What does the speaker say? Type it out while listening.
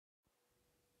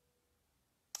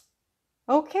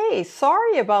Okay,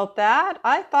 sorry about that.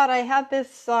 I thought I had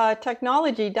this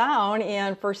technology down,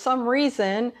 and for some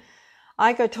reason,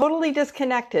 I got totally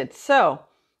disconnected. So,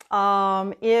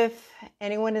 if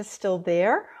anyone is still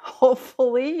there,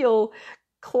 hopefully you'll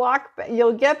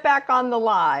get back on the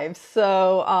live.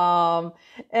 So,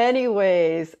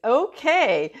 anyways,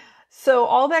 okay. So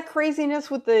all that craziness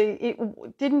with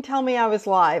it didn't tell me I was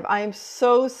live. I am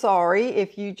so sorry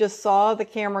if you just saw the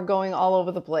camera going all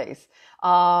over the place.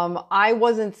 I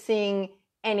wasn't seeing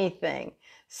anything.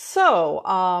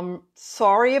 So,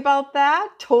 sorry about that.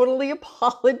 Totally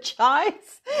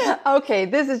apologize. Okay,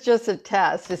 this is just a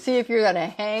test to see if you're going to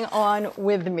hang on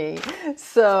with me.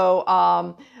 So,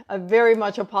 I very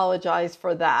much apologize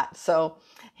for that. So,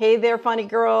 hey there, funny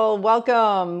girl.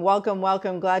 Welcome, welcome,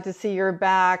 welcome. Glad to see you're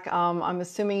back. I'm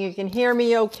assuming you can hear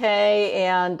me okay.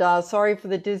 And sorry for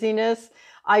the dizziness.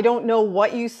 I don't know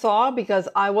what you saw because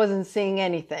I wasn't seeing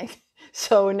anything.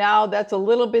 So now that's a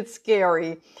little bit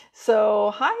scary.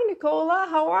 So hi, Nicola,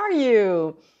 how are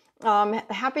you?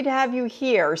 Happy to have you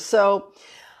here. So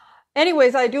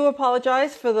anyways, I do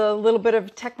apologize for the little bit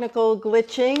of technical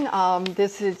glitching.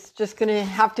 This is just going to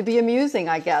have to be amusing,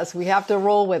 I guess. We have to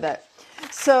roll with it.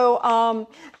 So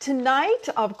tonight,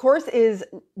 of course, is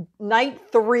night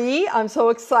 3. I'm so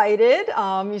excited.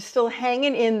 You're still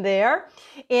hanging in there.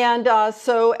 And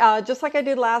so just like I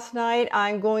did last night,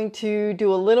 I'm going to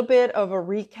do a little bit of a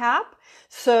recap.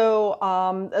 So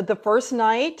the first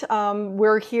night,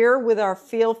 we're here with our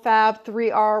FeelFab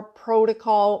 3R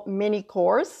protocol mini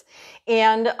course.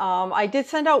 And I did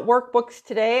send out workbooks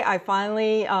today. I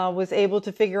finally was able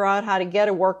to figure out how to get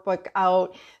a workbook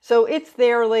out. So it's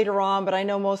there later on, but I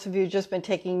know most of you have just been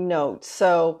taking notes.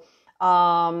 So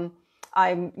we'll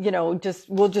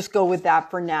just go with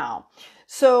that for now.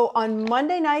 So on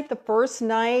Monday night, the first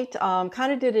night,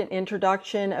 kind of did an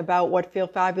introduction about what Feel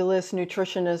Fabulous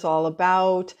Nutrition is all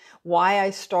about, why I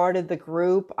started the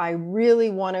group. I really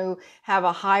want to have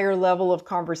a higher level of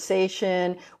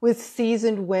conversation with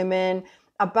seasoned women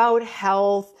about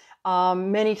health.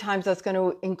 Many times that's going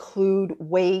to include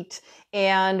weight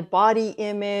and body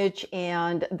image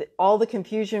and all the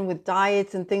confusion with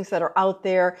diets and things that are out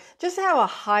there. Just to have a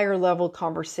higher level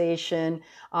conversation.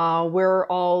 We're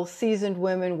all seasoned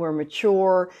women. We're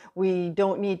mature. We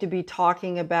don't need to be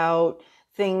talking about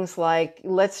things like,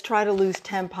 let's try to lose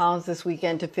 10 pounds this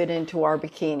weekend to fit into our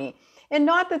bikini. And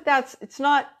not that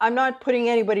I'm not putting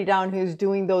anybody down who's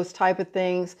doing those type of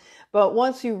things. But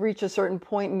once you reach a certain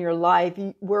point in your life,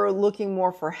 we're looking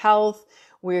more for health.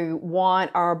 We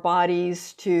want our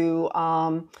bodies to,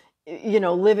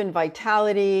 live in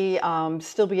vitality,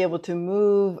 still be able to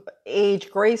move,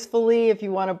 age gracefully, if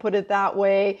you want to put it that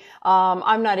way.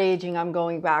 I'm not aging, I'm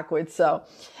going backwards. So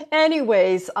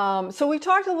anyways, so we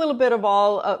talked a little bit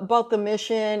about the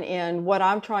mission and what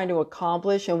I'm trying to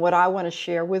accomplish and what I want to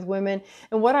share with women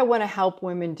and what I want to help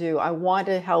women do. I want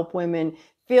to help women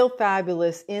feel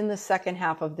fabulous in the second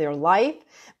half of their life,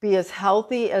 be as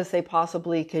healthy as they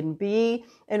possibly can be,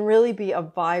 and really be a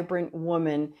vibrant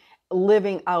woman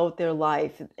living out their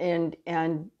life and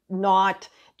not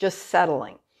just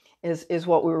settling is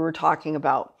what we were talking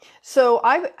about. So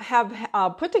I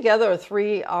have put together a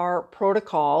 3R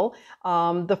protocol.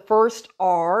 The first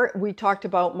R we talked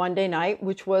about Monday night,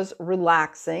 which was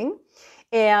relaxing.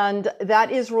 And that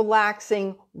is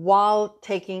relaxing while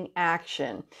taking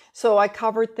action. So I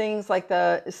covered things like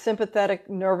the sympathetic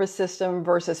nervous system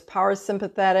versus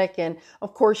parasympathetic. And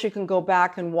of course, you can go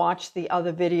back and watch the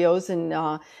other videos and,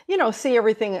 see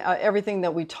everything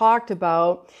that we talked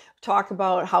about. Talk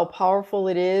about how powerful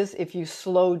it is if you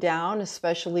slow down,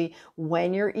 especially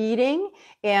when you're eating,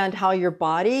 and how your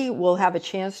body will have a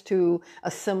chance to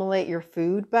assimilate your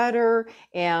food better,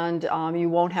 and you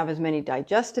won't have as many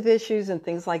digestive issues and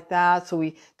things like that. So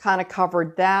we kind of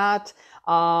covered that.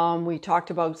 We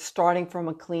talked about starting from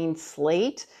a clean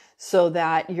slate so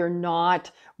that you're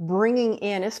not bringing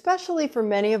in, especially for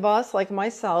many of us like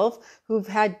myself, who've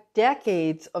had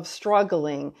decades of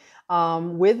struggling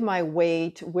with my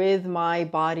weight, with my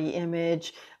body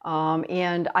image.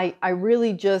 And I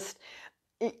really just,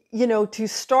 to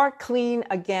start clean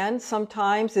again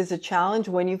sometimes is a challenge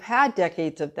when you've had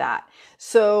decades of that.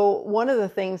 So one of the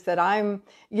things that I'm,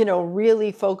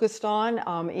 really focused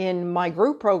on in my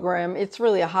group program, it's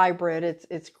really a hybrid.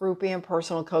 It's group and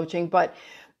personal coaching, but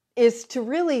is to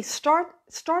really start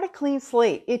a clean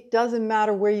slate. It doesn't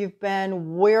matter where you've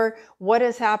been, what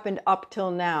has happened up till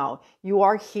now. You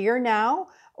are here now,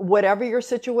 whatever your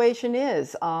situation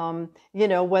is.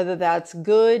 Whether that's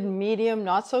good, medium,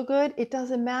 not so good, it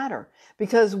doesn't matter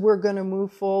because we're going to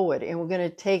move forward and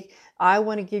I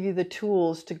want to give you the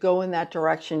tools to go in that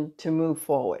direction to move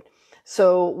forward.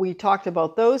 So we talked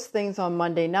about those things on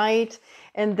Monday night.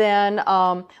 And then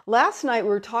last night we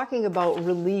were talking about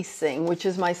releasing, which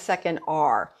is my second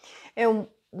R. And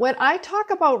when I talk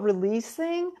about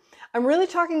releasing, I'm really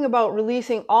talking about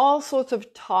releasing all sorts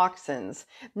of toxins.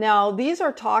 Now, these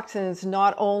are toxins,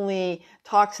 not only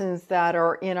toxins that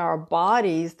are in our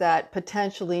bodies that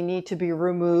potentially need to be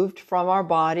removed from our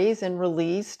bodies and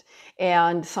released,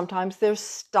 and sometimes they're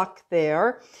stuck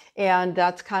there, and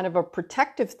that's kind of a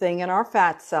protective thing in our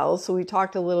fat cells. So we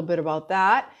talked a little bit about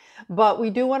that, but we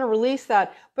do want to release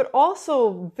that, but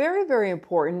also very, very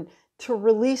important to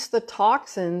release the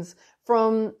toxins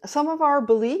from some of our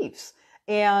beliefs.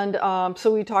 And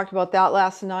so we talked about that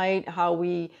last night, how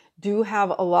we do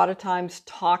have a lot of times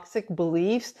toxic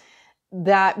beliefs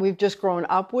that we've just grown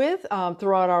up with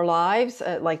throughout our lives,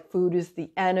 like food is the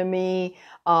enemy,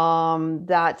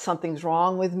 that something's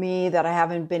wrong with me, that I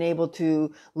haven't been able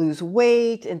to lose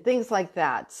weight and things like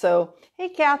that. So, hey,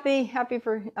 Kathy,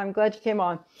 I'm glad you came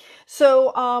on. So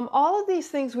all of these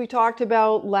things we talked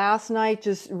about last night,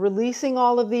 just releasing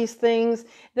all of these things.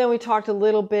 Then we talked a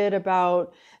little bit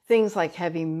about things like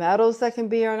heavy metals that can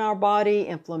be in our body,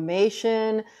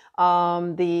 inflammation,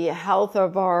 the health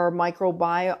of our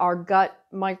microbiome, our gut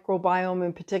microbiome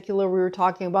in particular, we were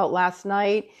talking about last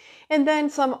night, and then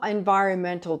some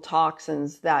environmental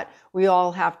toxins that we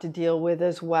all have to deal with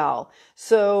as well.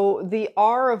 So the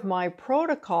R of my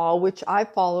protocol, which I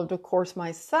followed, of course,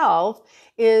 myself,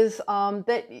 is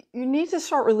that you need to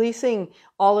start releasing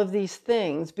all of these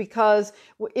things, because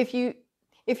if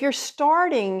you're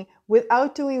starting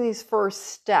without doing these first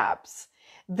steps,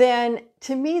 then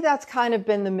to me, that's kind of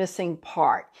been the missing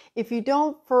part. If you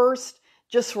don't first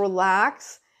just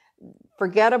relax,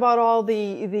 forget about all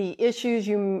the issues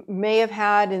you may have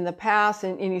had in the past,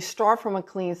 and you start from a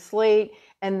clean slate,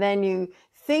 and then you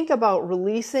think about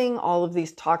releasing all of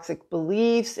these toxic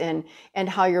beliefs and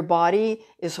how your body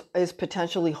is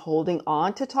potentially holding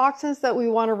on to toxins that we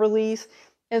want to release.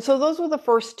 And so those were the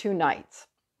first 2 nights.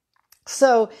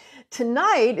 So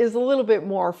tonight is a little bit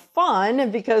more fun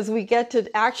because we get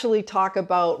to actually talk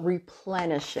about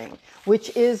replenishing,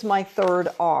 which is my third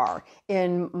R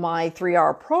in my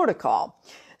 3R protocol.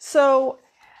 So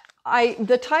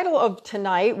the title of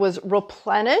tonight was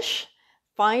Replenish,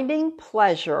 Finding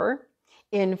Pleasure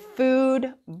in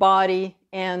Food, Body,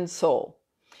 and Soul.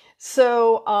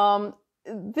 So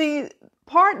the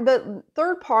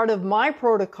third part of my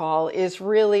protocol is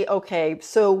really, okay,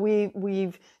 so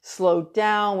we've slowed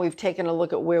down, we've taken a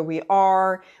look at where we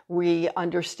are, we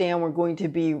understand we're going to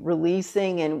be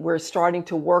releasing, and we're starting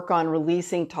to work on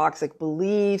releasing toxic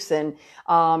beliefs, and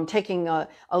taking a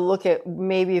look at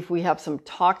maybe if we have some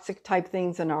toxic type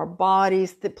things in our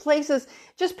bodies, the places,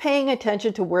 just paying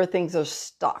attention to where things are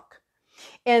stuck.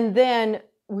 And then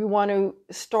we want to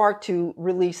start to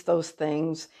release those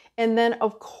things. And then,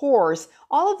 of course,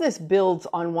 all of this builds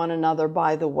on one another,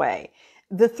 by the way.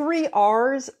 The 3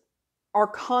 R's are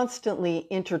constantly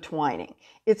intertwining.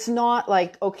 It's not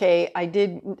like, okay, I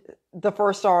did the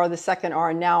first R, the second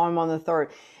R, and now I'm on the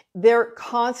third. They're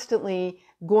constantly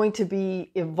going to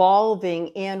be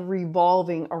evolving and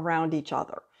revolving around each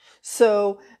other.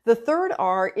 So the third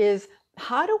R is,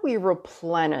 how do we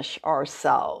replenish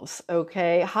ourselves?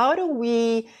 Okay. How do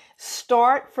we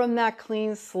start from that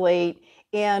clean slate?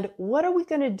 And what are we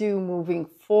going to do moving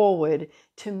forward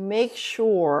to make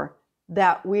sure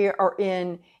that we are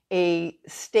in a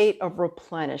state of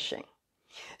replenishing?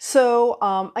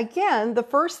 So again, the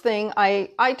first thing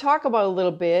I talk about a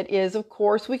little bit is, of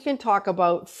course, we can talk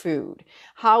about food.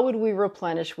 How would we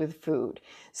replenish with food?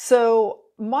 So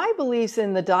my beliefs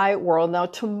in the diet world. Now,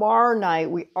 tomorrow night,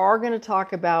 we are going to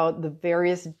talk about the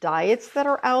various diets that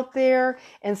are out there,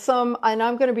 and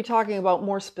I'm going to be talking about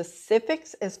more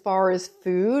specifics as far as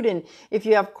food. And if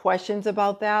you have questions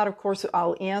about that, of course,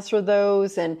 I'll answer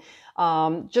those. And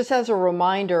just as a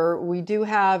reminder, we do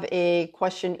have a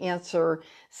question answer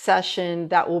session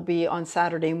that will be on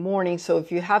Saturday morning. So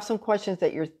if you have some questions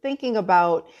that you're thinking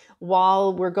about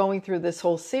while we're going through this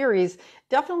whole series,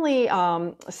 definitely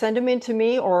send them in to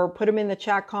me or put them in the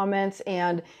chat comments,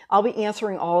 and I'll be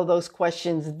answering all of those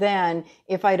questions then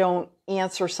if I don't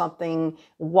answer something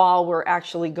while we're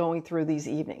actually going through these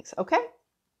evenings. Okay?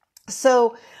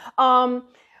 So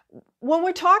when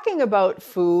we're talking about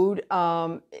food,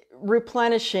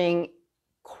 replenishing,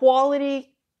 quality.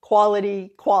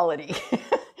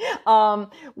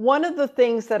 One of the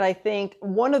things that I think,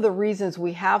 one of the reasons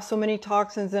we have so many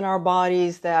toxins in our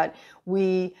bodies, that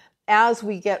as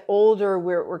we get older,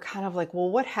 we're kind of like, well,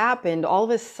 what happened? All of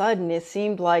a sudden, it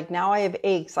seemed like now I have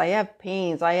aches, I have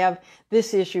pains, I have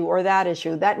this issue or that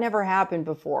issue. That never happened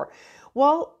before.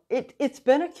 Well, it's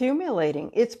been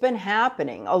accumulating. It's been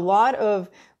happening. A lot of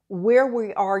where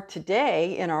we are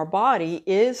today in our body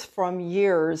is from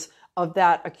years of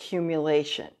that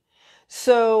accumulation.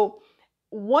 So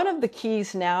one of the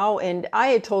keys now, and I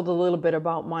had told a little bit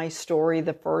about my story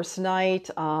the first night.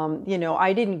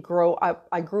 I didn't grow up.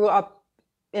 I grew up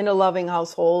in a loving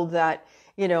household that,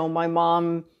 my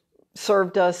mom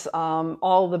served us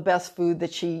all the best food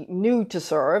that she knew to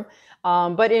serve.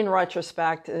 But in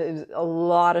retrospect, it was a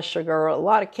lot of sugar, a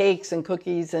lot of cakes and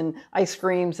cookies and ice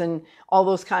creams and all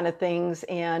those kind of things,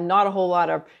 and not a whole lot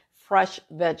of fresh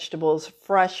vegetables,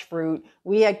 fresh fruit.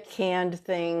 We had canned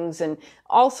things and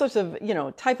all sorts of,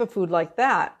 type of food like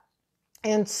that.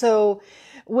 And so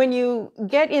when you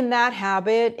get in that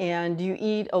habit and you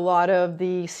eat a lot of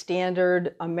the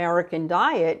standard American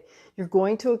diet, you're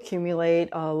going to accumulate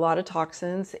a lot of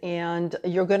toxins and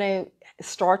you're going to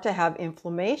start to have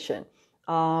inflammation.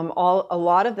 A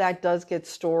lot of that does get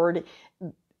stored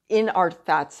in our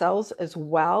fat cells as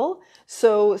well.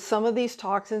 So some of these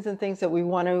toxins and things that we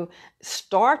want to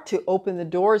start to open the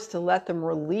doors to let them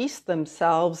release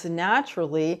themselves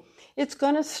naturally, it's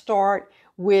going to start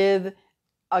with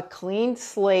a clean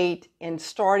slate and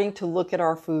starting to look at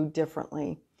our food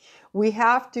differently. We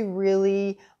have to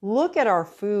really look at our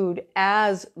food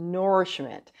as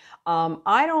nourishment.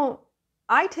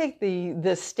 I take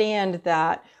the stand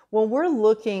that when we're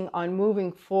looking on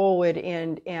moving forward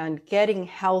and getting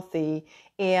healthy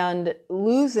and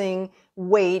losing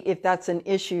weight, if that's an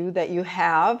issue that you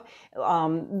have,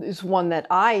 is one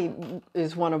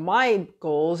of my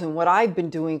goals, and what I've been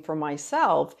doing for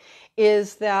myself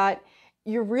is that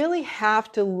you really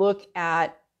have to look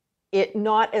at it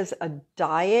not as a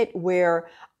diet where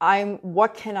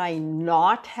what can I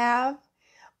not have,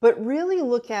 but really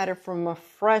look at it from a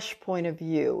fresh point of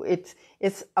view.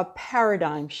 It's a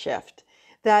paradigm shift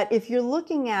that if you're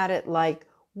looking at it like,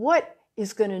 what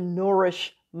is going to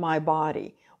nourish my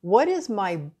body? What is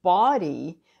my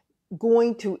body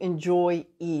going to enjoy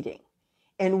eating?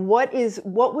 And what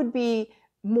would be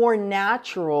more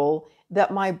natural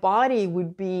that my body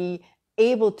would be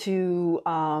able to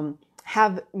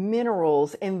have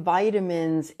minerals and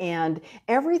vitamins and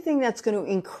everything that's going to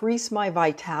increase my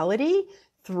vitality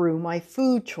through my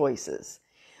food choices.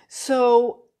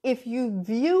 So if you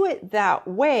view it that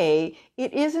way,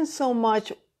 it isn't so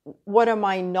much what am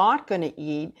I not going to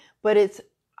eat, but it's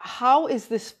how is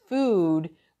this food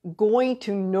going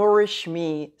to nourish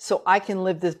me so I can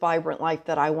live this vibrant life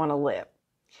that I want to live.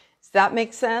 Does that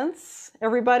make sense,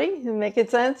 everybody? Making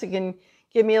sense? You can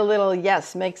give me a little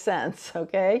yes, makes sense,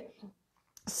 okay?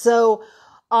 So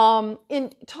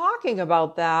in talking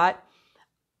about that,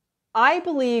 I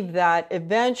believe that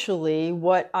eventually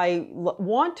what I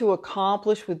want to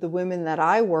accomplish with the women that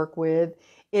I work with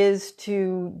is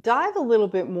to dive a little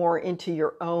bit more into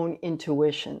your own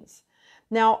intuitions.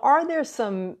 Now, are there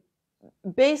some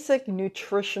basic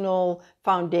nutritional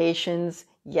foundations?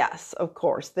 Yes, of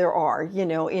course, there are,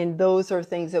 and those are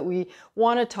things that we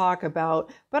want to talk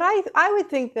about. But I would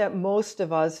think that most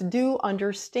of us do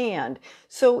understand.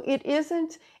 So it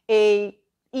isn't eat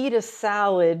a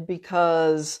salad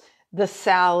because the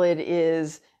salad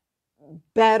is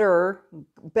better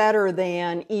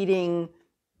than eating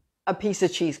a piece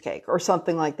of cheesecake or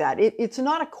something like that. It's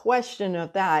not a question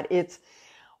of that. It's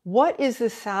what is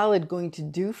this salad going to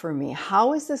do for me?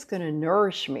 How is this going to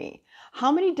nourish me? How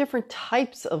many different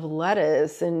types of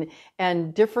lettuce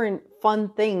and different fun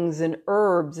things and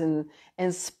herbs and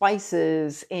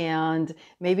spices and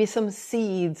maybe some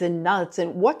seeds and nuts,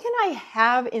 and what can I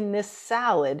have in this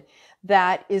salad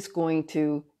that is going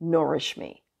to nourish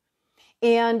me?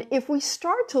 And if we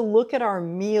start to look at our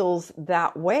meals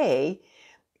that way,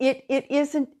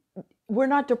 we're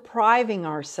not depriving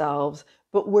ourselves,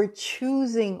 but we're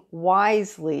choosing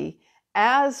wisely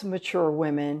as mature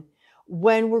women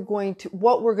what we're going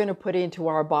to put into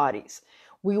our bodies.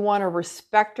 We want to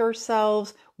respect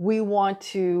ourselves. We want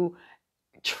to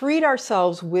treat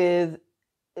ourselves with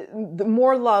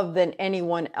more love than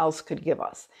anyone else could give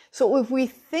us. So if we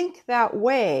think that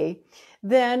way,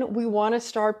 then we want to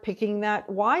start picking that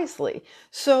wisely.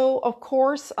 So of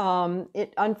course,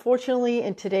 unfortunately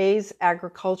in today's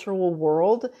agricultural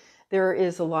world, there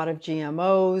is a lot of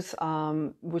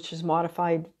GMOs, which is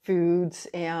modified foods,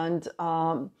 and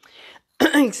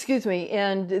excuse me,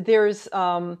 and there's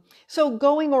so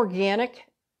going organic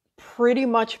pretty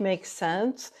much makes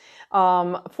sense.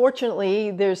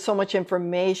 Fortunately, there's so much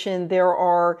information. There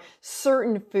are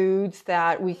certain foods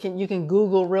that you can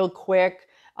Google real quick,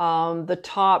 the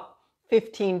top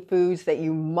 15 foods that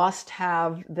you must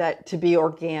have that to be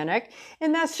organic.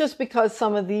 And that's just because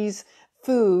some of these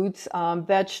foods,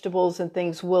 vegetables and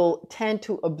things will tend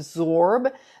to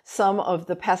absorb some of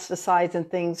the pesticides and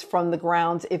things from the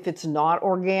grounds if it's not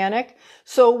organic.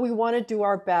 So we want to do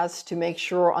our best to make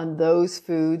sure on those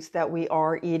foods that we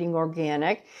are eating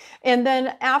organic. And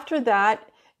then after that,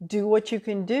 do what you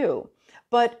can do.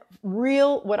 But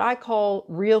what I call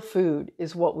real food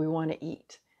is what we want to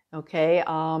eat. Okay.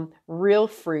 Real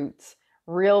fruits,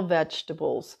 real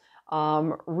vegetables,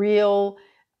 real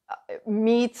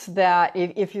meats that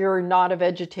if you're not a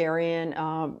vegetarian,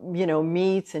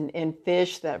 meats and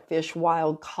fish,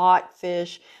 wild caught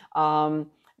fish,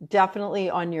 definitely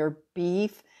on your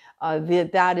beef.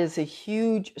 That is a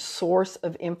huge source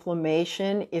of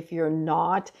inflammation if you're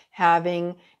not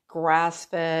having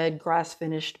grass-fed,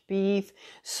 grass-finished beef.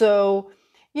 So,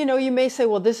 you may say,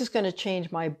 well, this is going to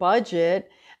change my budget.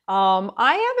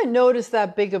 I haven't noticed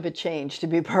that big of a change, to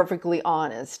be perfectly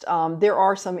honest. There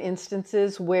are some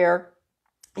instances where,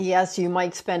 yes, you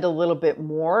might spend a little bit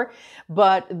more,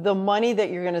 but the money that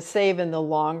you're going to save in the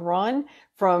long run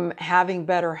from having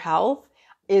better health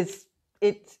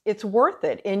it's worth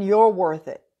it, and you're worth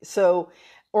it. So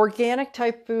organic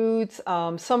type foods,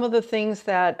 some of the things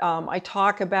that I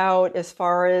talk about as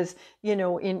far as,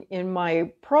 in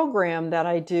my program that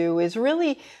I do is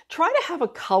really try to have a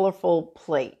colorful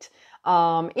plate.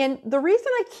 And the reason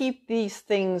I keep these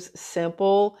things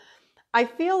simple, I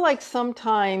feel like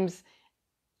sometimes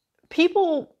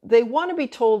people, they want to be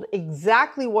told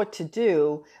exactly what to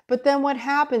do, but then what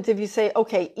happens if you say,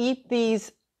 okay, eat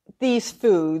these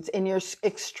foods, and you're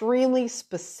extremely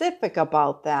specific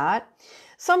about that?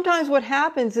 Sometimes what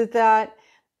happens is that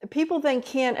people then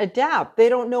can't adapt. They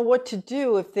don't know what to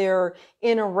do if they're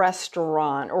in a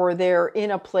restaurant or they're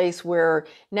in a place where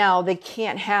now they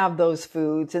can't have those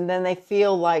foods. And then they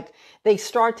feel like they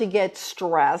start to get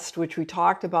stressed, which we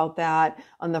talked about that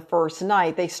on the first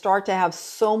night. They start to have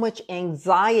so much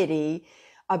anxiety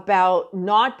about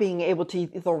not being able to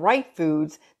eat the right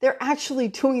foods. They're actually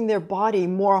doing their body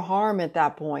more harm at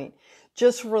that point.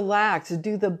 Just relax,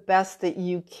 do the best that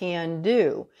you can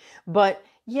do. But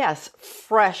yes,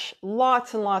 fresh,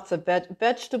 lots and lots of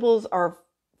vegetables are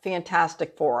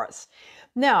fantastic for us.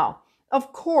 Now,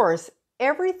 of course,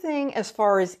 everything as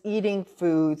far as eating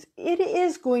foods, it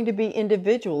is going to be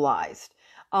individualized.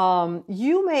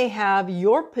 You may have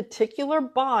your particular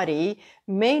body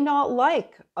may not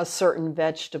like a certain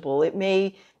vegetable.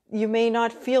 You may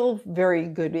not feel very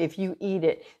good if you eat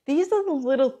it. These are the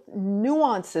little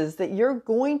nuances that you're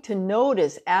going to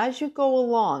notice as you go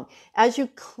along, as you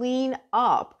clean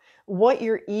up what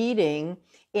you're eating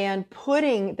and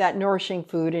putting that nourishing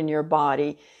food in your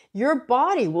body. Your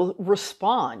body will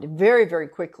respond very, very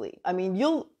quickly. I mean,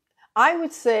 I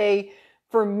would say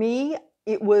for me,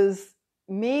 it was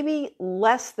maybe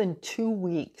less than 2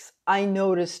 weeks, I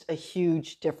noticed a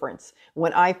huge difference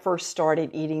when I first started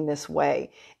eating this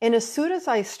way. And as soon as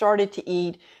I started to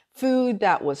eat food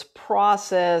that was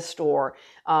processed or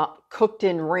cooked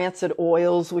in rancid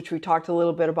oils, which we talked a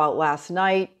little bit about last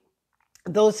night,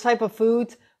 those type of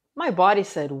foods, my body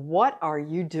said, what are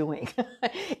you doing?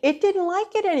 It didn't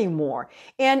like it anymore.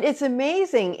 And it's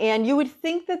amazing. And you would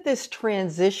think that this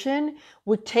transition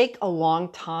would take a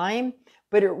long time,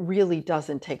 but it really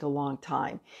doesn't take a long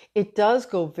time. It does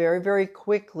go very, very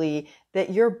quickly that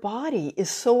your body is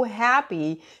so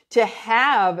happy to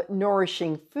have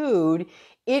nourishing food,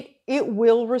 it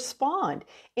will respond.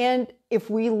 And if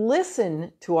we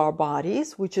listen to our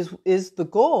bodies, which is the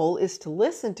goal, is to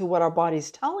listen to what our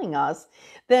body's telling us,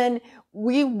 then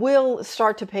we will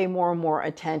start to pay more and more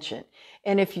attention.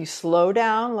 And if you slow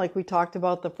down, like we talked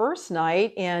about the first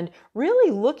night, and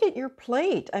really look at your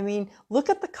plate. I mean, look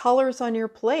at the colors on your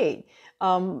plate.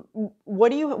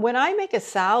 When I make a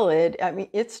salad, I mean,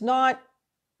 it's not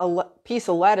a piece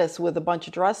of lettuce with a bunch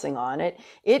of dressing on it.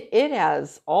 It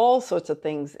has all sorts of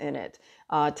things in it.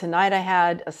 Tonight I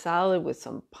had a salad with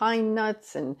some pine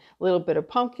nuts and a little bit of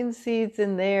pumpkin seeds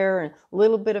in there and a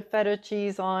little bit of feta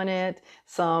cheese on it,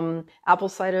 some apple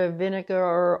cider vinegar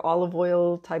or olive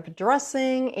oil type of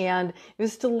dressing, and it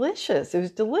was delicious. It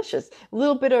was delicious. A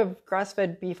little bit of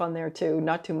grass-fed beef on there too,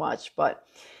 not too much, but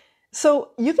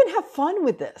so you can have fun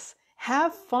with this.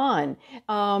 Have fun.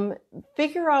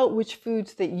 Figure out which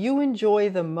foods that you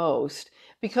enjoy the most,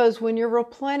 because when you're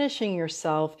replenishing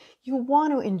yourself, you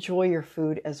want to enjoy your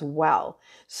food as well.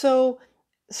 So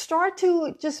start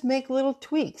to just make little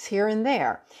tweaks here and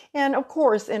there. And of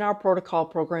course, in our protocol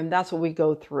program, that's what we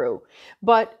go through.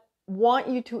 But want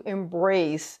you to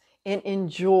embrace and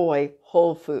enjoy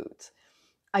whole foods.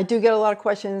 I do get a lot of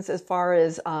questions as far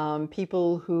as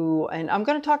people who, and I'm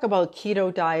going to talk about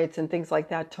keto diets and things like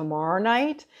that tomorrow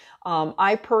night.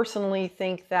 I personally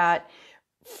think that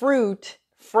fruit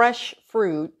fresh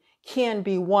fruit can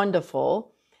be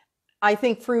wonderful. I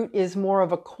think fruit is more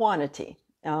of a quantity.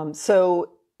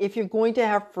 So if you're going to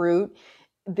have fruit,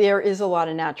 there is a lot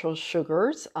of natural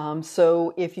sugars.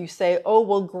 So if you say, oh,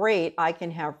 well, great, I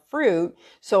can have fruit,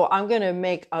 so I'm going to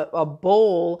make a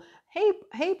bowl.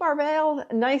 Hey, Barbell,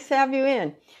 nice to have you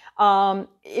in.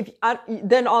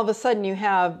 Then all of a sudden you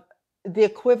have the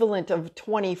equivalent of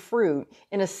 20 fruit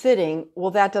in a sitting.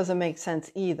 Well, that doesn't make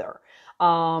sense either.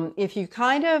 If you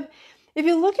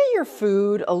look at your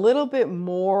food a little bit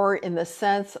more in the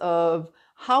sense of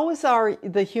how is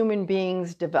the human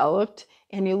beings developed,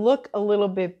 and you look a little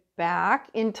bit back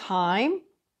in time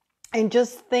and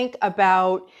just think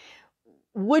about,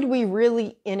 would we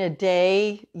really in a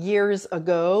day, years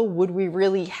ago, would we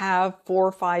really have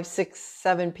 4, 5, 6,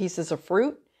 7 pieces of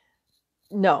fruit?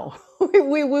 No,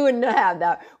 we wouldn't have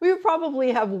that. We would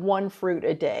probably have 1 fruit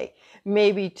a day,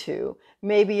 maybe 2,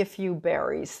 maybe a few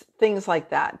berries, things like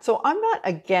that. So I'm not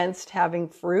against having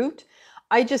fruit.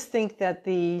 I just think that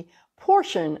the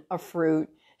portion of fruit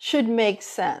should make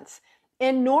sense.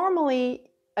 And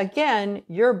normally, again,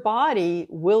 your body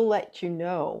will let you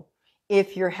know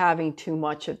if you're having too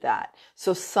much of that.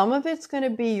 So some of it's going to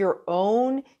be your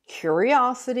own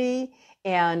curiosity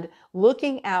and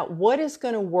looking at what is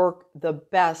going to work the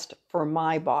best for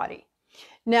my body.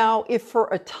 Now, if for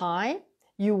a time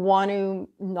you want to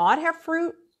not have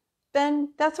fruit,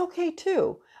 then that's okay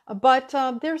too. But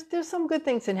there's some good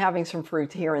things in having some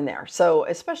fruit here and there. So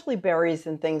especially berries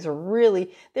and things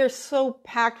they're so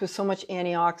packed with so much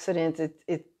antioxidants.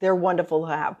 They're wonderful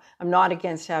to have. I'm not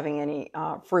against having any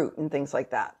fruit and things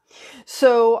like that.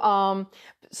 So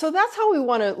that's how we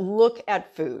want to look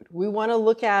at food. We want to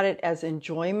look at it as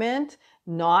enjoyment,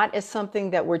 not as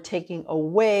something that we're taking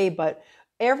away, but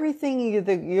everything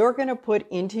that you're going to put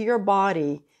into your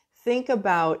body, think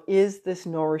about, is this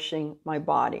nourishing my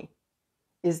body?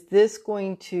 Is this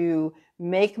going to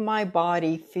make my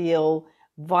body feel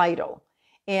vital?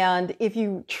 And if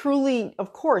you truly,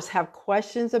 of course, have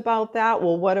questions about that,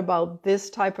 well, what about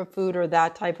this type of food or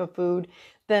that type of food?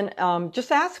 Then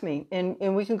just ask me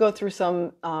and we can go through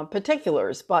some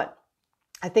particulars. But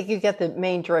I think you get the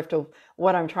main drift of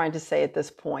what I'm trying to say at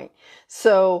this point.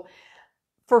 So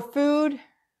for food,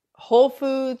 whole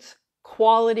foods,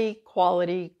 quality,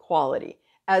 quality, quality,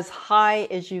 as high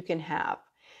as you can have.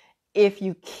 If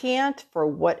you can't, for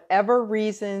whatever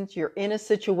reasons, you're in a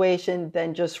situation,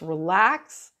 then just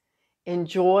relax,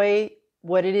 enjoy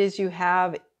what it is you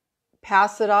have,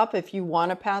 pass it up if you want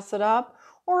to pass it up,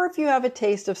 or if you have a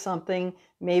taste of something,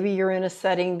 maybe you're in a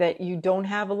setting that you don't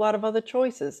have a lot of other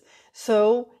choices.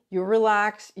 So you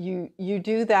relax, you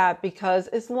do that, because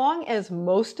as long as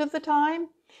most of the time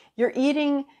you're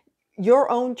eating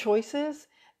your own choices,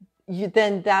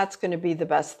 then that's going to be the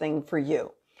best thing for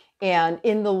you. And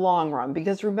in the long run,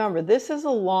 because remember, this is a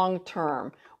long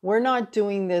term. We're not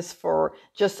doing this for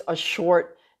just a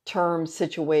short term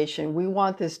situation. We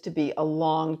want this to be a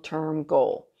long term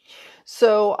goal.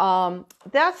 So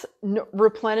that's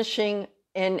replenishing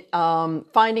and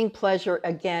finding pleasure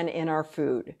again in our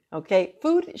food. Okay,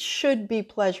 food should be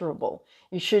pleasurable.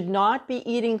 You should not be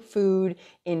eating food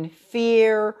in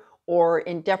fear or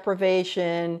in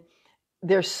deprivation.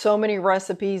 There's so many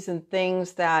recipes and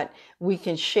things that we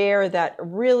can share that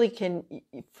really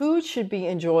food should be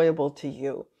enjoyable to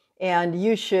you. And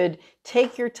you should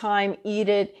take your time, eat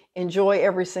it, enjoy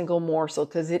every single morsel,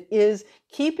 because it is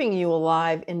keeping you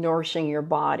alive and nourishing your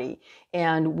body.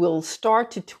 And we'll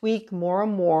start to tweak more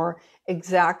and more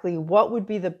exactly what would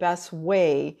be the best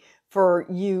way for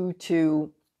you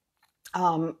to,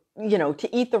 to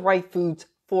eat the right foods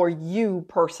for you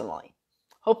personally.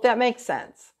 Hope that makes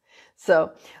sense.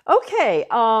 So, okay,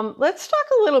 let's talk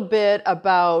a little bit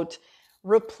about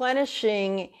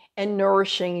replenishing and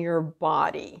nourishing your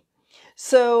body.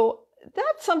 So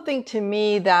that's something to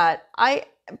me that I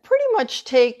pretty much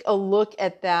take a look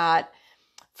at that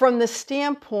from the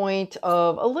standpoint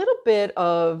of a little bit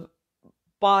of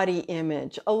body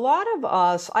image. A lot of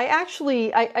us,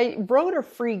 I wrote a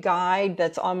free guide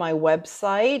that's on my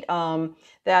website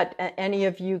that any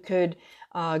of you could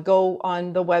go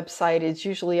on the website. It's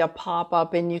usually a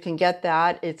pop-up and you can get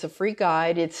that. It's a free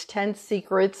guide. It's 10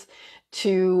 secrets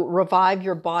to revive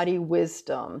your body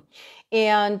wisdom.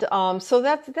 And so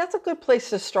that's a good place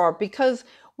to start, because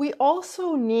we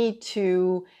also need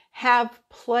to have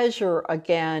pleasure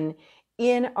again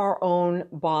in our own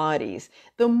bodies.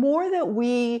 The more that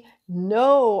we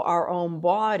know our own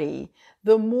body,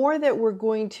 the more that we're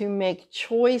going to make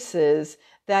choices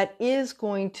that is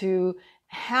going to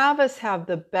have us have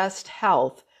the best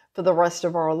health for the rest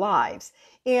of our lives.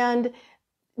 And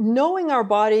knowing our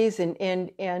bodies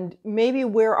and maybe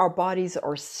where our bodies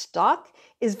are stuck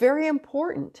is very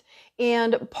important.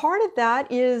 And part of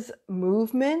that is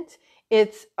movement.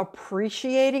 It's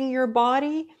appreciating your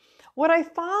body. What I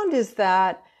found is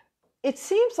that it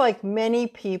seems like many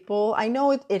people, I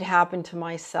know it happened to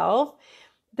myself,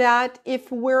 that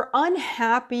if we're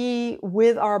unhappy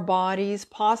with our bodies,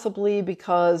 possibly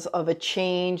because of a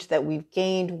change that we've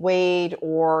gained weight,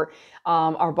 or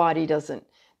our body doesn't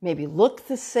maybe look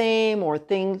the same, or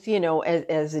things,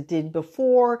 as it did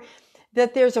before,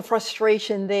 that there's a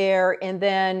frustration there. And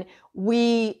then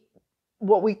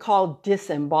what we call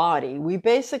disembody. We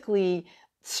basically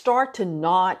start to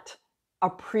not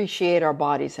appreciate our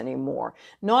bodies anymore.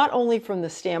 Not only from the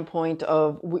standpoint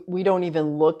of we don't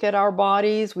even look at our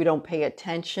bodies, we don't pay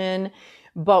attention,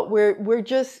 but we're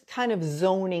just kind of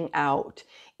zoning out.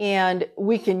 And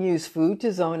we can use food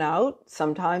to zone out.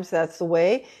 Sometimes that's the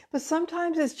way, but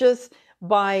sometimes it's just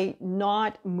by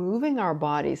not moving our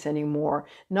bodies anymore,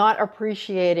 not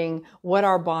appreciating what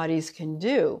our bodies can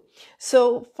do.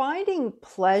 So finding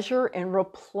pleasure and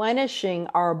replenishing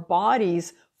our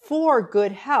bodies for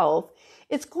good health,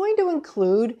 it's going to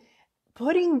include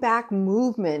putting back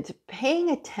movement,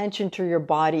 paying attention to your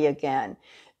body again,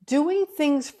 doing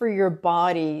things for your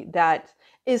body that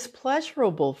is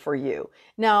pleasurable for you.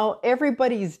 Now,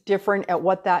 everybody's different at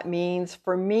what that means.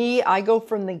 For me, I go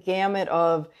from the gamut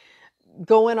of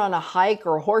going on a hike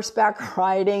or horseback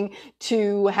riding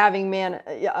to having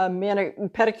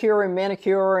pedicure and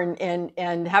manicure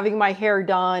and having my hair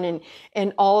done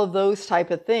and all of those type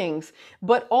of things,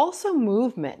 but also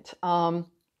movement.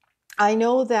 I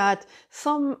know that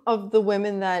some of the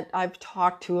women that I've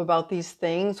talked to about these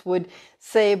things would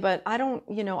say, but I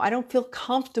don't feel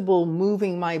comfortable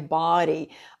moving my body.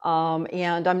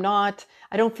 And I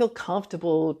don't feel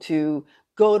comfortable to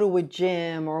go to a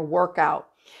gym or work out.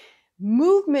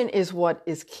 Movement is what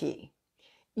is key.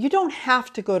 You don't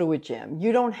have to go to a gym.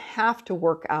 You don't have to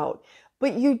work out,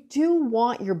 but you do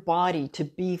want your body to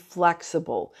be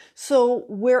flexible. So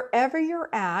wherever you're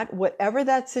at, whatever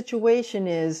that situation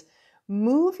is,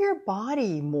 move your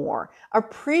body more.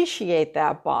 Appreciate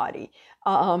that body.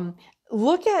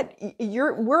 Look at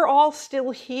we're all still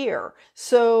here.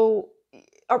 So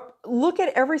look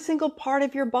at every single part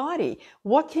of your body.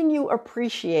 What can you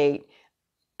appreciate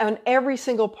on every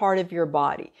single part of your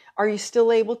body? Are you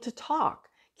still able to talk?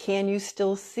 Can you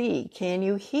still see? Can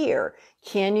you hear?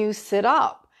 Can you sit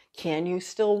up? Can you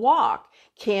still walk?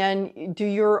 Do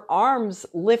your arms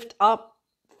lift up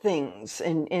things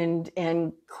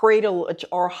and cradle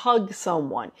or hug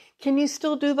someone? Can you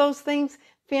still do those things?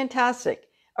 Fantastic.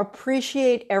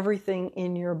 Appreciate everything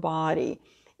in your body.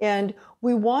 And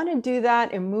we want to do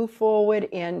that and move forward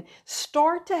and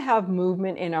start to have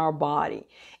movement in our body.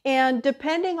 And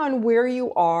depending on where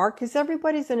you are, because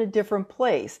everybody's in a different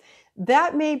place,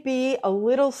 that may be a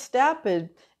little step of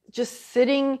just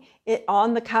sitting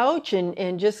on the couch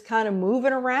and just kind of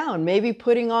moving around, maybe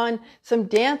putting on some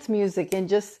dance music and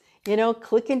just,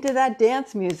 click into that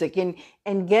dance music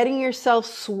and getting yourself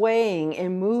swaying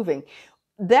and moving.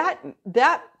 That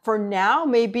for now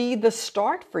may be the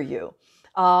start for you.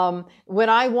 When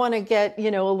I want to get,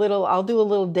 I'll do a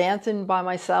little dancing by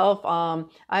myself.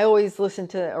 I always listen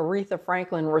to Aretha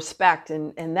Franklin, Respect,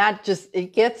 and that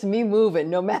it gets me moving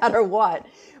no matter what.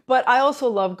 But I also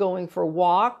love going for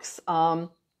walks.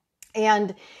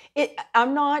 And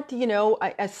I'm not,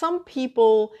 as some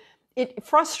people, it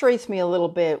frustrates me a little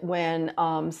bit when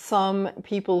some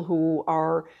people who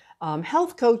are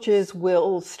health coaches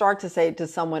will start to say to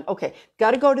someone, okay,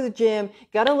 got to go to the gym,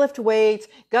 got to lift weights,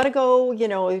 got to go,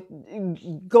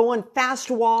 go on fast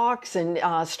walks and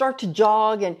start to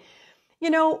jog. And,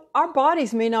 our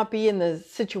bodies may not be in the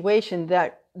situation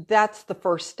that's the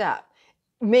first step.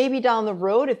 Maybe down the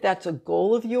road, if that's a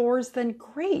goal of yours, then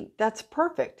great, that's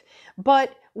perfect.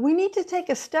 But we need to take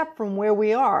a step from where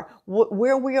we are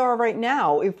right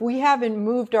now. If we haven't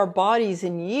moved our bodies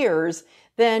in years,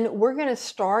 then we're going to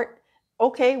start,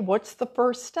 okay, what's the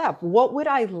first step? What would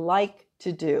I like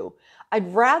to do?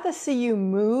 I'd rather see you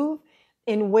move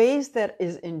in ways that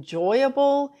is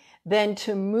enjoyable than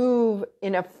to move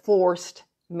in a forced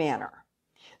manner.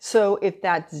 So if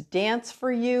that's dance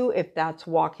for you, if that's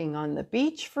walking on the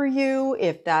beach for you,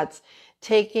 if that's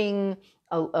taking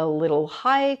a little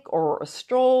hike or a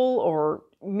stroll or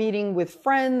meeting with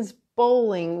friends,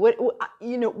 bowling,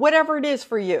 whatever it is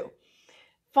for you,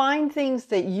 find things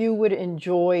that you would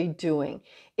enjoy doing.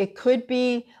 It could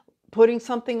be putting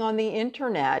something on the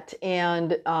internet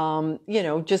and,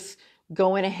 just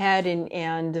going ahead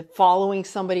and following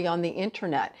somebody on the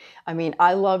internet. I mean,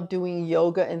 I love doing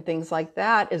yoga and things like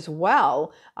that as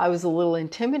well. I was a little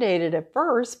intimidated at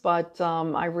first, but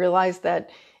I realized that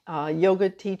yoga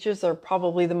teachers are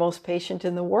probably the most patient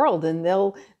in the world, and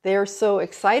they're so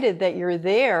excited that you're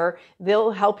there.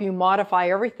 They'll help you modify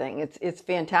everything. It's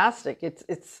fantastic.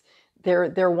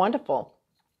 They're wonderful.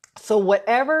 So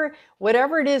whatever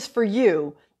it is for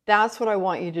you, that's what I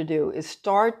want you to do, is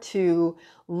start to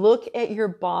look at your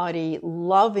body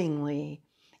lovingly,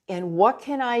 and what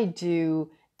can I do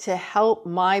to help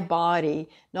my body,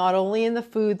 not only in the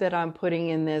food that I'm putting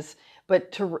in this,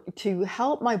 but to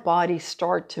help my body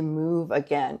start to move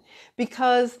again.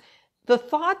 Because the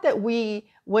thought that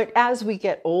as we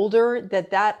get older,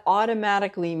 that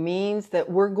automatically means that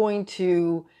we're going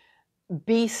to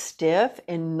be stiff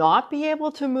and not be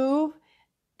able to move,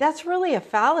 that's really a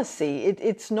fallacy.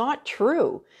 It's not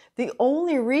true. The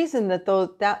only reason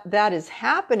that is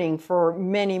happening for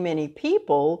many, many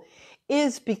people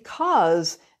is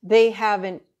because they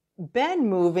haven't been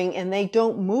moving, and they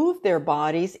don't move their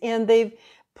bodies, and they've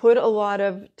put a lot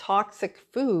of toxic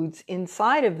foods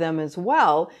inside of them as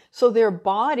well. So their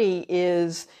body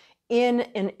is in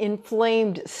an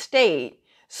inflamed state,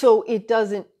 so it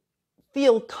doesn't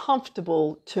feel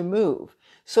comfortable to move.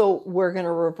 So we're going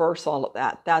to reverse all of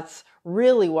that. That's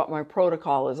really what my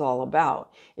protocol is all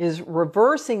about, is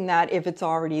reversing that if it's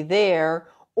already there,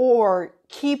 or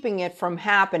keeping it from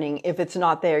happening if it's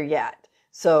not there yet.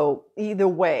 So either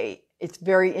way, it's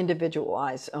very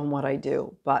individualized on what I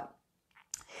do.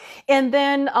 And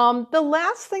then the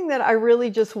last thing that I really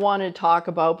just want to talk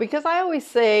about, because I always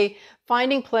say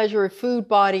finding pleasure of food,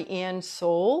 body, and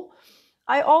soul.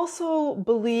 I also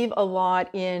believe a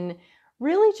lot in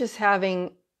really just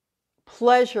having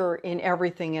pleasure in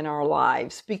everything in our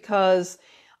lives, because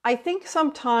I think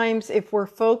sometimes if we're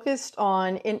focused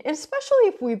on, and especially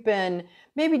if we've been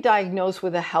maybe diagnosed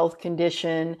with a health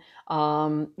condition,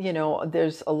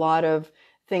 there's a lot of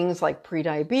things like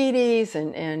prediabetes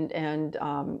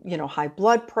and high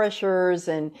blood pressures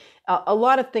and a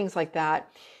lot of things like that.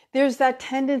 There's that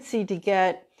tendency to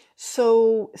get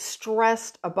so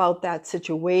stressed about that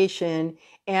situation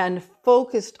and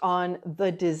focused on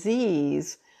the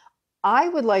disease. I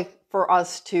would like for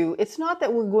us to, it's not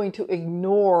that we're going to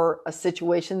ignore a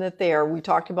situation we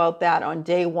talked about that on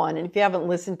day one. And if you haven't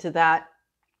listened to that,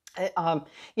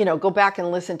 go back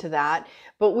and listen to that.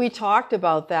 But we talked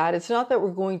about that. It's not that we're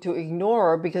going to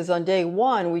ignore, because on day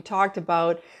one, we talked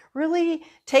about really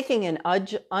taking an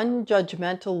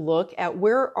unjudgmental look at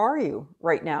where are you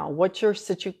right now? What's your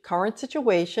current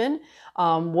situation?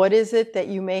 What is it that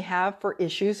you may have for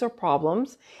issues or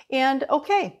problems? And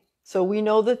okay, so we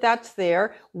know that that's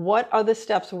there. What are the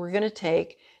steps we're going to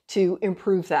take to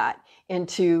improve that and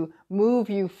to move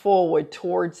you forward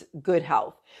towards good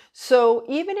health? So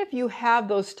even if you have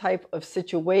those type of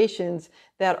situations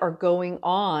that are going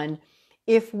on,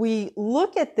 if we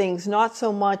look at things not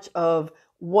so much of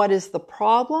what is the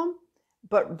problem,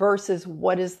 but versus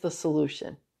what is the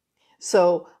solution.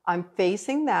 So I'm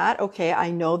facing that. Okay, I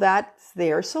know that's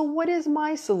there. So what is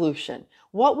my solution?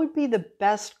 What would be the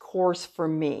best course for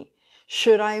me?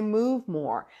 Should I move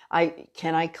more?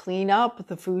 Can I clean up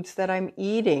the foods that I'm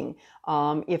eating?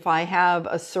 If I have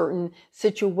a certain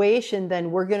situation, then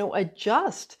we're going to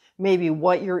adjust maybe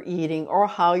what you're eating or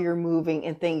how you're moving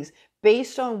and things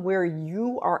based on where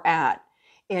you are at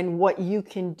and what you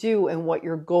can do and what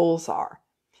your goals are.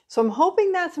 So I'm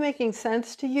hoping that's making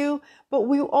sense to you, but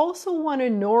we also want to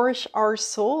nourish our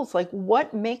souls. Like,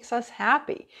 what makes us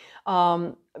happy?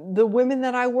 The women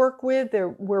that I work with,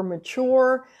 we're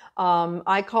mature.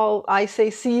 I say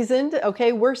seasoned.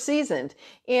 Okay, we're seasoned.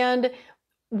 And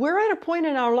we're at a point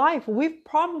in our life, we've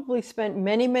probably spent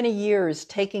many, many years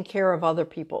taking care of other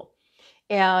people.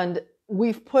 And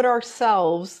we've put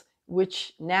ourselves,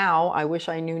 which now, I wish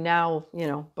I knew now,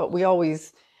 but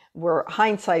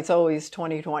hindsight's always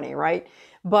 20/20, right?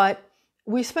 But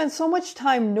we spend so much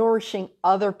time nourishing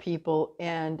other people,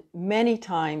 and many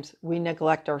times we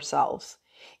neglect ourselves.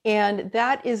 And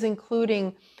that is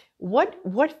including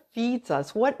what feeds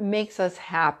us, what makes us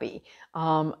happy.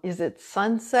 Is it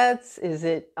sunsets? Is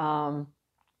it,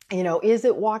 is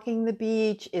it walking the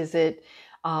beach? Is it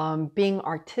being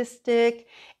artistic?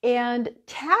 And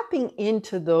tapping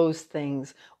into those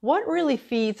things, what really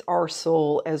feeds our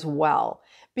soul as well.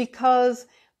 Because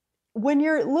when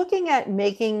you're looking at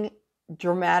making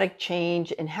dramatic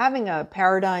change and having a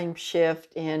paradigm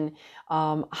shift in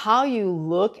how you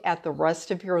look at the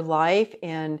rest of your life,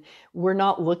 and we're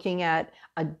not looking at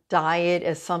a diet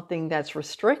as something that's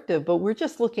restrictive, but we're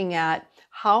just looking at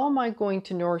how am I going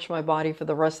to nourish my body for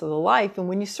the rest of the life? And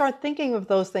when you start thinking of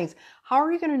those things, how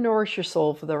are you going to nourish your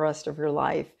soul for the rest of your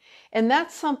life? And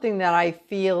that's something that I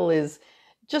feel is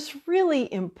just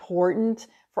really important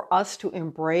for us to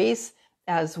embrace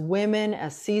as women,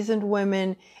 as seasoned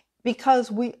women, because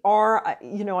we are,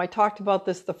 I talked about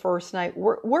this the first night,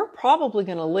 we're probably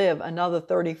going to live another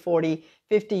 30, 40,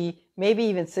 50, maybe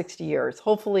even 60 years,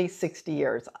 hopefully 60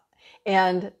 years.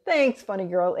 And thanks, funny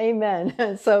girl,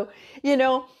 amen. So,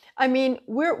 we're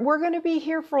going to be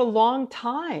here for a long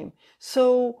time.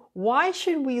 So why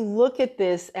should we look at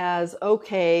this as,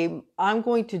 okay, I'm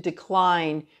going to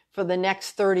decline for the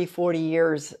next 30, 40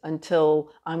 years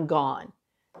until I'm gone?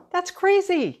 That's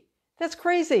crazy. That's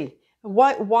crazy.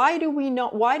 Why do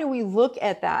we look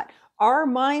at that? Our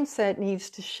mindset needs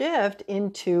to shift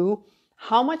into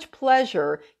how much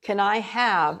pleasure can I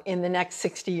have in the next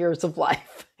 60 years of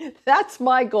life? That's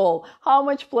my goal. How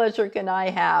much pleasure can I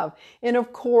have? And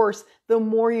of course, the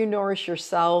more you nourish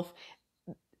yourself,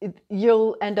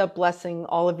 you'll end up blessing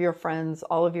all of your friends,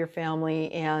 all of your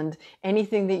family, and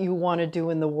anything that you want to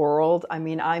do in the world.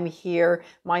 I'm here.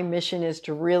 My mission is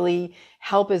to really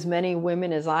help as many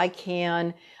women as I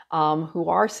can who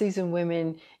are seasoned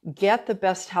women get the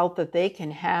best health that they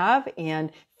can have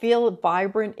and feel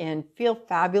vibrant and feel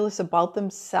fabulous about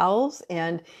themselves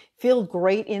and feel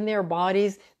great in their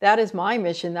bodies. That is my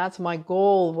mission. That's my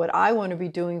goal, what I want to be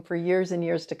doing for years and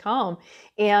years to come.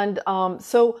 And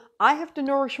so I have to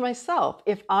nourish myself.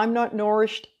 If I'm not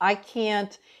nourished, I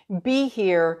can't be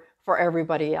here for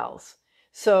everybody else.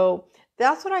 So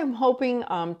that's what I'm hoping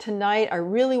tonight. I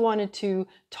really wanted to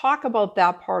talk about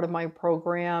that part of my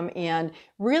program and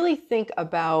really think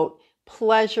about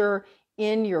pleasure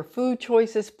in your food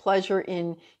choices, pleasure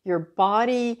in your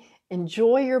body.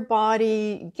 Enjoy your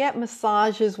body, get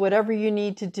massages, whatever you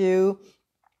need to do.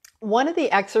 One of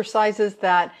the exercises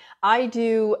that I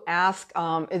do ask,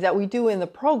 that we do in the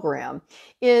program,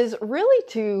 is really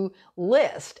to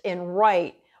list and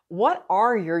write what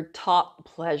are your top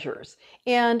pleasures.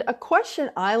 And a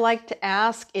question I like to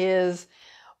ask is,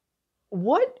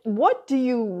 what do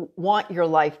you want your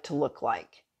life to look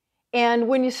like? And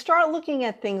when you start looking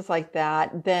at things like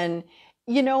that, then,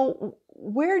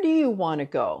 where do you want to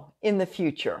go in the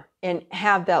future and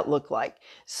have that look like?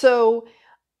 So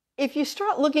if you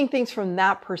start looking things from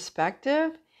that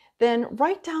perspective, then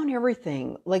write down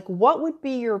everything. Like, what would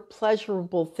be your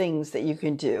pleasurable things that you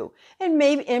can do?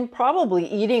 And probably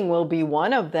eating will be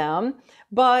one of them,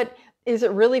 but is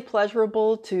it really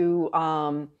pleasurable to,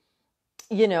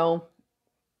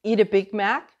 eat a Big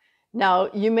Mac? Now,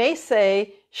 you may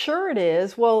say, sure it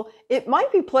is. Well, it might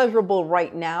be pleasurable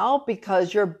right now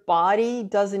because your body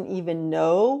doesn't even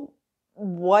know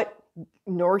what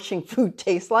nourishing food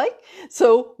tastes like.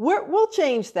 So we'll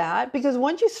change that, because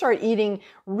once you start eating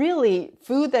really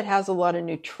food that has a lot of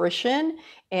nutrition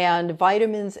and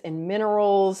vitamins and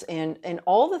minerals and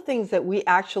all the things that we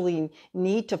actually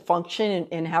need to function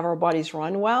and have our bodies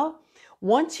run well,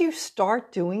 once you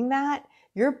start doing that,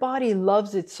 your body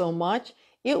loves it so much,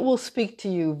 it will speak to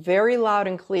you very loud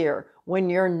and clear when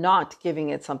you're not giving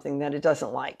it something that it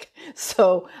doesn't like.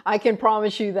 So I can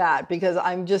promise you that, because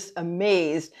I'm just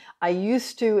amazed. I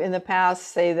used to in the past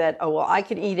say that, oh, well, I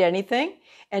could eat anything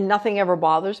and nothing ever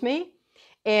bothers me.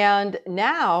 And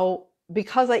now,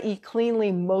 because I eat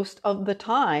cleanly most of the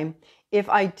time, if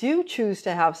I do choose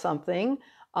to have something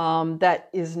that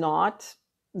is not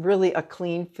really a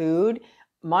clean food,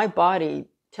 my body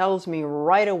tells me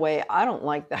right away, I don't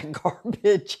like that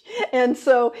garbage. And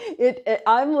so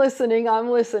I'm listening,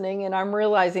 and I'm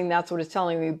realizing that's what it's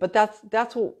telling me, but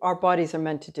that's what our bodies are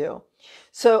meant to do.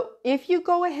 So if you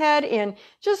go ahead and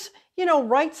just,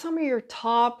 write some of your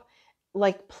top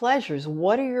pleasures,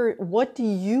 what do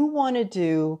you want to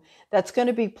do that's going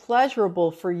to be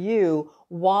pleasurable for you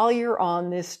while you're on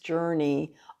this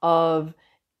journey of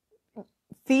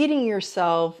feeding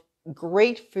yourself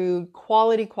great food,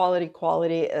 quality.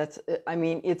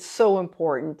 It's so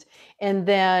important. And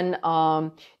then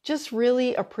just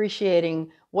really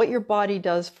appreciating what your body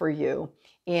does for you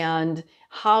and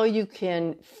how you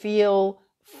can feel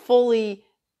fully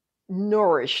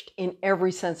nourished in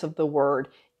every sense of the word,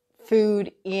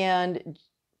 food,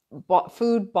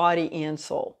 body, and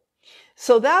soul.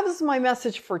 So that was my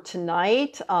message for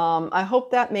tonight. I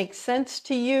hope that makes sense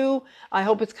to you. I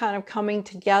hope it's kind of coming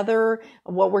together,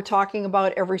 what we're talking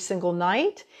about every single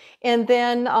night. And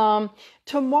then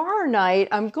tomorrow night,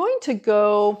 I'm going to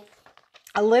go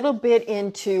a little bit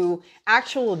into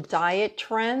actual diet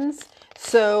trends.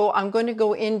 So I'm going to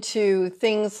go into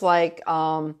things like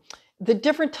the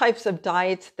different types of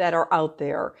diets that are out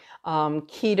there.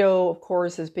 Keto, of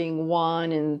course, is being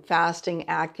one, and fasting,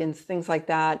 Atkins, things like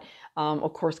that.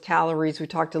 Of course, calories, we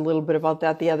talked a little bit about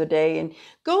that the other day, and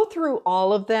go through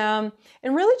all of them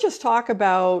and really just talk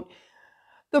about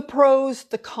the pros,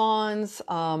 the cons,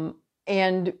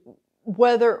 and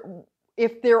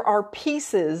if there are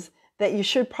pieces that you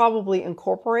should probably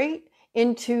incorporate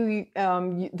into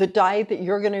the diet that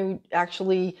you're going to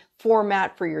actually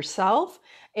format for yourself,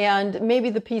 and maybe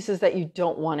the pieces that you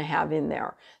don't want to have in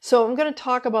there. So I'm going to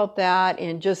talk about that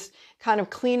and just kind of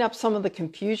clean up some of the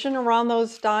confusion around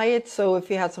those diets. So if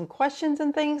you had some questions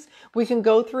and things, we can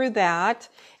go through that.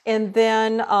 And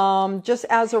then just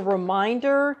as a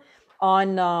reminder,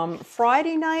 on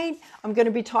Friday night, I'm going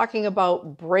to be talking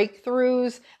about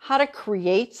breakthroughs, how to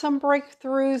create some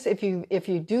breakthroughs if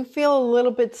you do feel a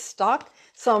little bit stuck,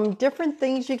 some different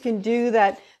things you can do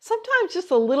that sometimes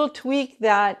just a little tweak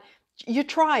that you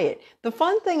try it. The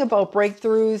fun thing about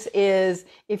breakthroughs is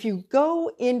if you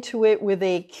go into it with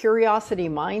a curiosity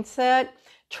mindset,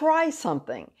 try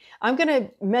something. I'm going to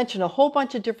mention a whole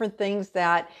bunch of different things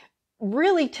that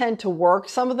really tend to work.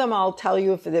 Some of them I'll tell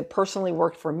you if it personally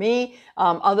worked for me.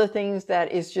 Other things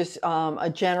that is just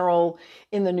a general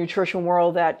in the nutrition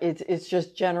world that it's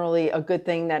just generally a good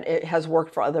thing that it has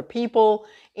worked for other people.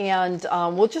 And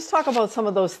we'll just talk about some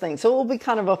of those things. So it will be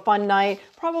kind of a fun night,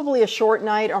 probably a short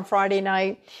night on Friday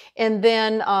night. And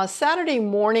then Saturday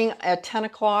morning at 10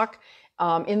 o'clock,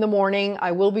 in the morning,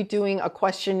 I will be doing a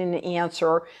question and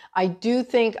answer. I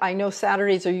know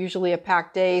Saturdays are usually a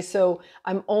packed day, so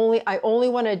I only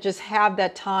want to just have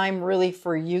that time really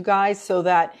for you guys, so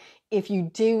that if you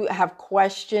do have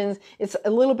questions, it's a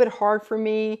little bit hard for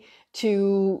me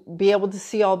to be able to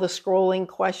see all the scrolling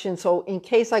questions. So in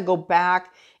case I go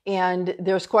back and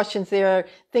there's questions there,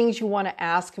 things you want to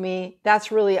ask me,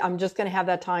 I'm just going to have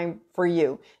that time for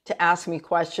you to ask me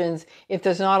questions. If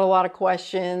there's not a lot of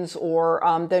questions, or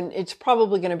then it's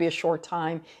probably going to be a short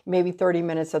time, maybe 30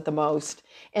 minutes at the most.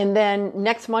 And then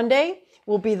next Monday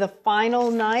will be the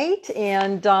final night,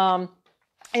 and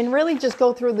really just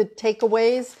go through the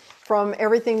takeaways from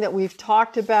everything that we've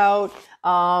talked about,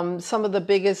 some of the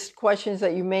biggest questions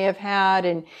that you may have had,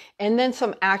 and then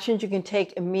some actions you can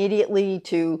take immediately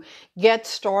to get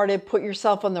started, put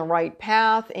yourself on the right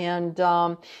path, and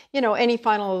any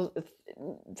final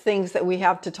things that we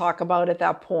have to talk about at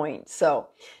that point. So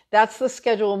that's the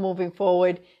schedule moving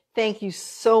forward. Thank you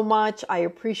so much. I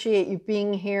appreciate you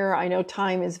being here. I know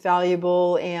time is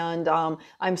valuable, and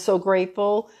I'm so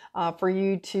grateful for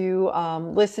you to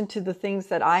listen to the things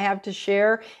that I have to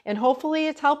share, and hopefully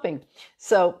it's helping.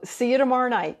 So see you tomorrow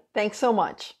night. Thanks so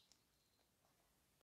much.